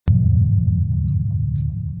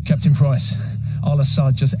Captain Price,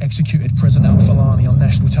 al-Assad just executed President al-Fulani on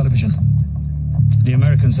national television. The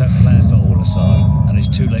Americans have plans for al-Assad, and it's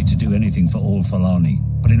too late to do anything for al-Fulani.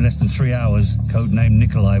 But in less than 3 hours, codename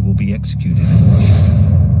Nikolai will be executed in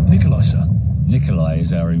Russia. Nikolai, sir? Nikolai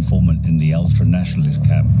is our informant in the ultra-nationalist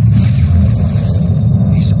camp.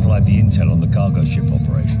 He supplied the intel on the cargo ship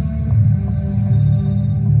operation.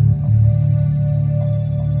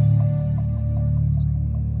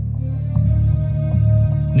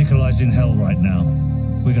 Nikolai's in hell right now.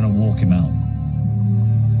 We're gonna walk him out.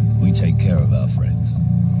 We take care of our friends.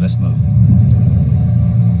 Let's move.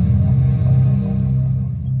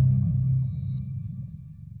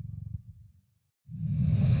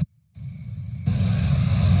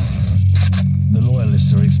 The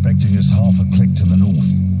loyalists are expecting us half a click to the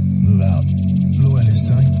north. Move out. Loyalists,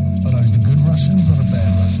 eh? Are those the good Russians or the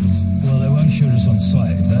bad Russians? Well, they won't shoot us on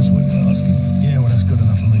sight, if that's what you're asking. Yeah, well, that's good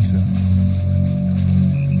enough for me, sir.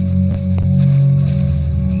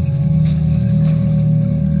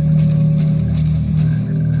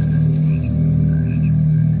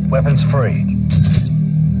 Weapons free.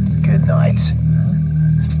 Good night.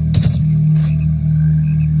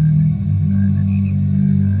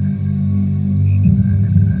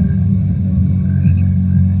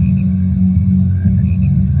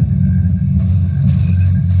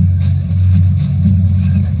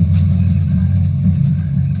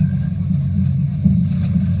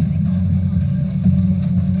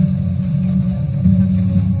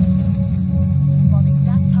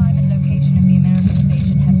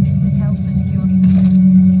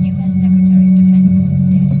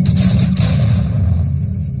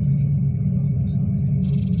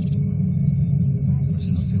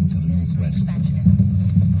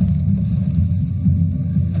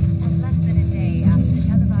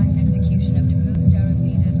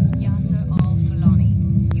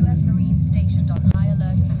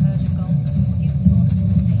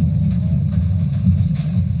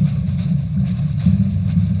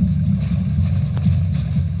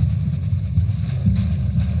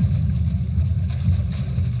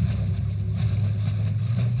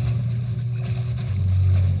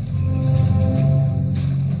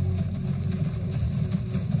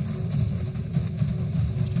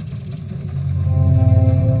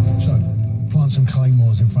 Some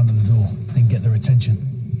claymores in front of the door, then get their attention.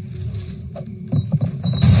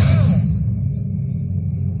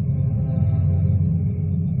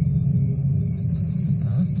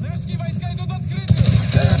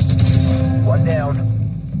 One down.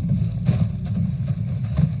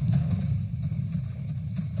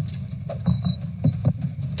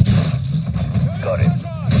 Got it.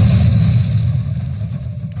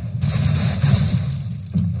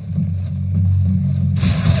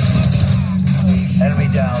 Enemy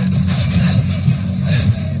down.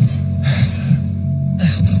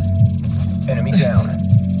 Enemy down.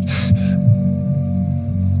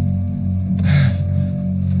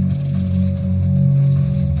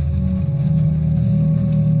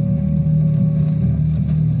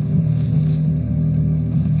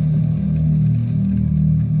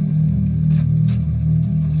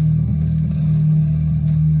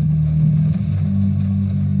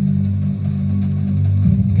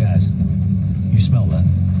 Guys, you smell that?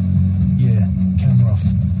 Yeah, camera off.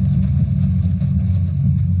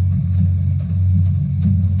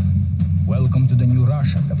 Welcome to the new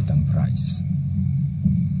Russia, Captain Price.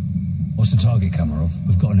 What's the target, Kamarov?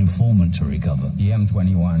 We've got an informant to recover. The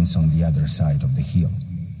M21's on the other side of the hill.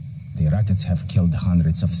 The rockets have killed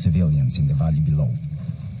hundreds of civilians in the valley below.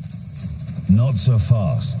 Not so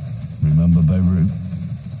fast. Remember Beirut?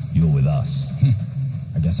 You're with us.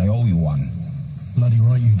 I guess I owe you one. Bloody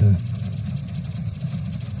right you do.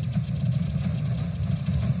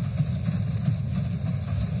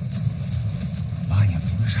 Ваня,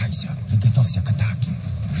 приближайся. Приготовься к атаке.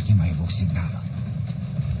 Жди моего сигнала.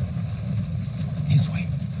 This way.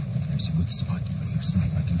 There's a good spot where your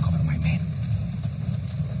sniper can cover my men.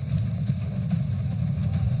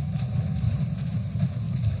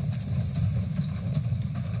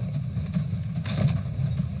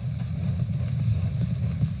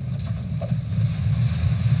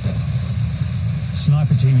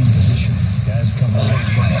 Sniper team in position. Guys, come on.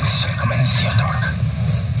 Units, commence the attack.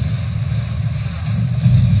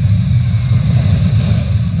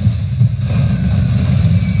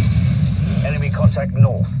 Enemy contact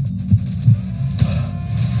north.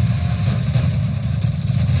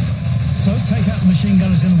 So, take out the machine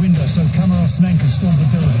gunners in the window so Kamarov's men can storm the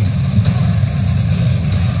building.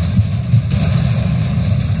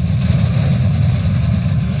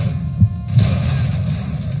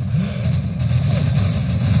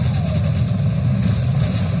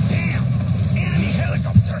 Damn! Enemy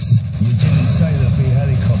helicopter!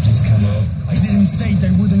 say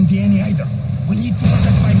there wouldn't be any either. We need to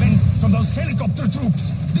protect my men from those helicopter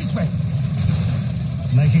troops. This way.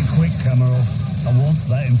 Make it quick, Kamarov. I want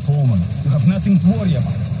that informant. You have nothing to worry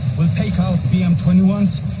about. We'll take out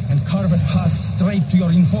BM-21s and carve a path straight to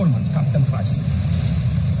your informant, Captain Price.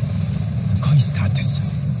 Какой статус?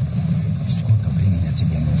 Сколько времени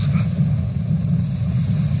тебе нужно?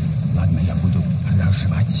 Ладно, я буду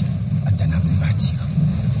разжевать, останавливать их.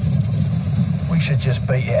 We should just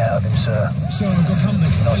beat it out of him, sir. Sir, I've got company.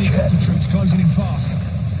 Not yet. Helicopter troops closing in fast.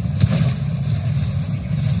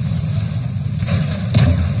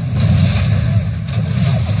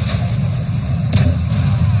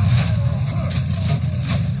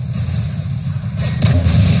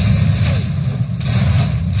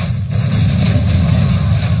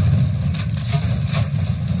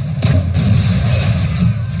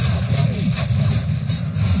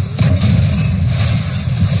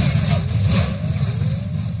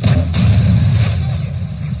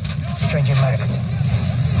 Changing mag.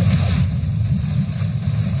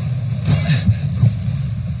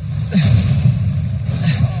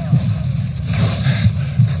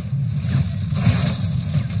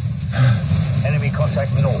 Enemy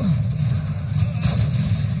contact north.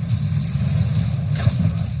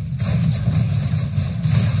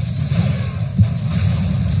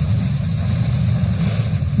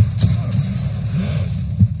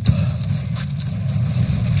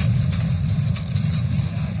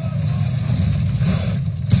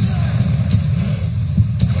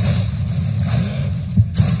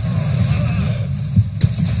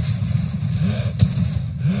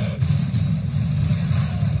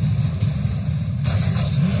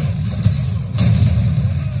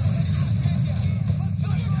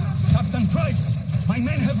 Captain Price, my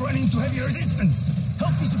men have run into heavy resistance.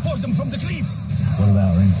 Help me support them from the cliffs. What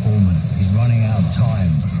about our informant? He's running out of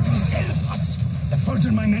time. Help us! The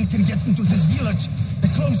further my men can get into this village, the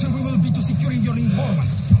closer we will be to securing your informant.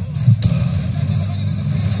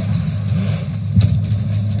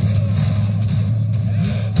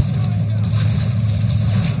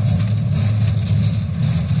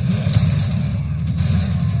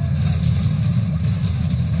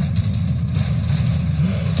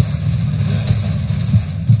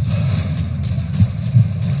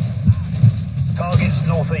 Targets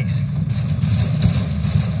northeast.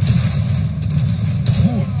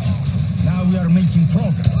 Good. Now we are making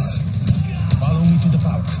progress. Follow me to the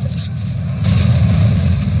power station.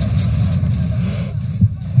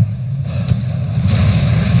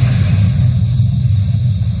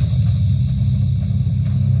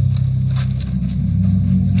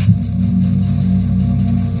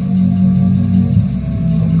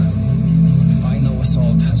 Look, the final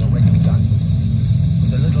assault has already begun.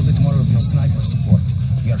 With a little bit more of your sniper support,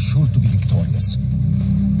 we are sure to be victorious.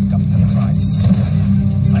 Captain Price.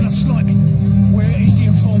 I love sniping. Where is the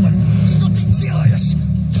informant? Что ты делаешь?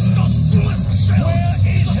 Что с ума сошел? Where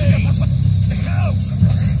is he? The house!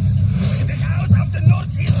 The house of the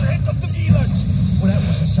northeast end of the village! Well, that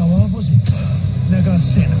wasn't so hard, was it? Now go and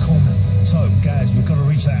sit in the corner. So, Gaz, we've got to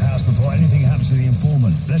reach that house before anything happens to the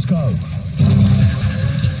informant. Let's go.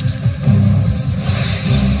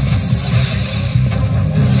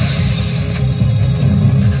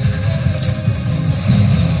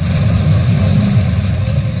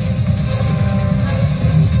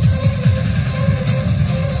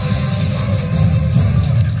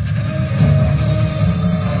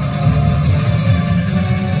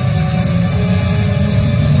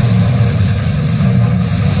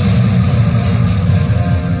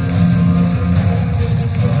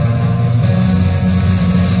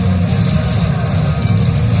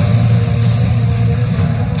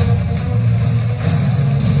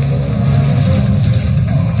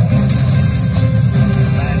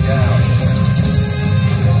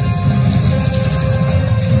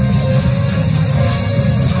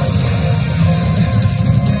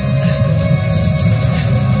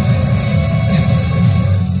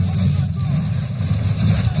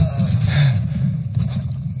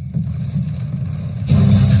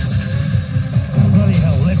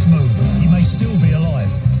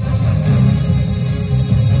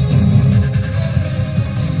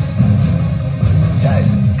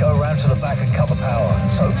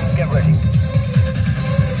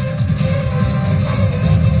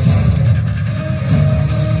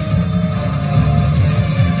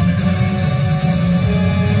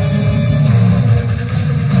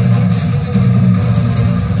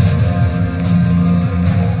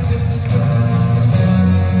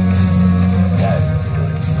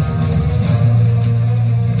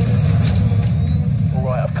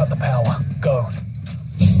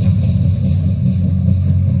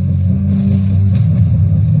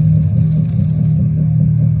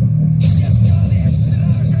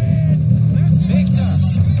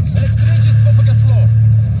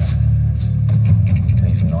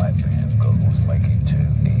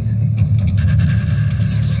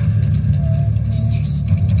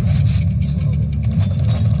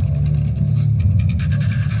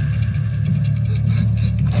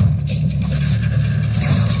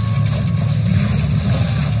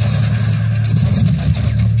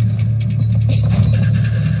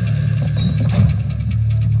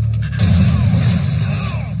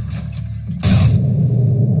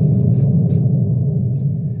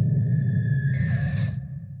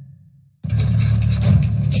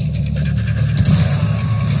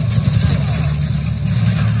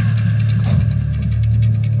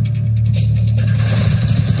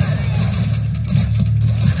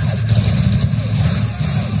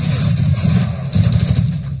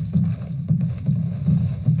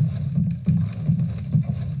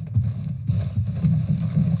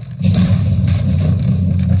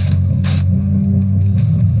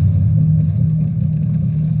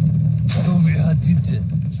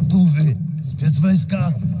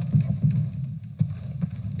 Mrzweska?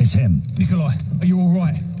 It's him. Nikolai, are you all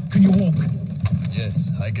right? Can you walk? Yes,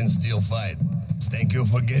 I can still fight. Thank you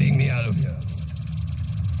for getting me out of here.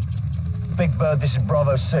 Big Bird, this is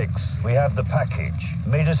Bravo 6. We have the package.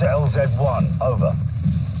 Meet us at LZ1. Over.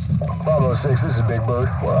 Bravo 6, this is Big Bird.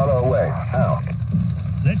 We're on our way. Out.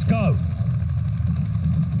 Let's go.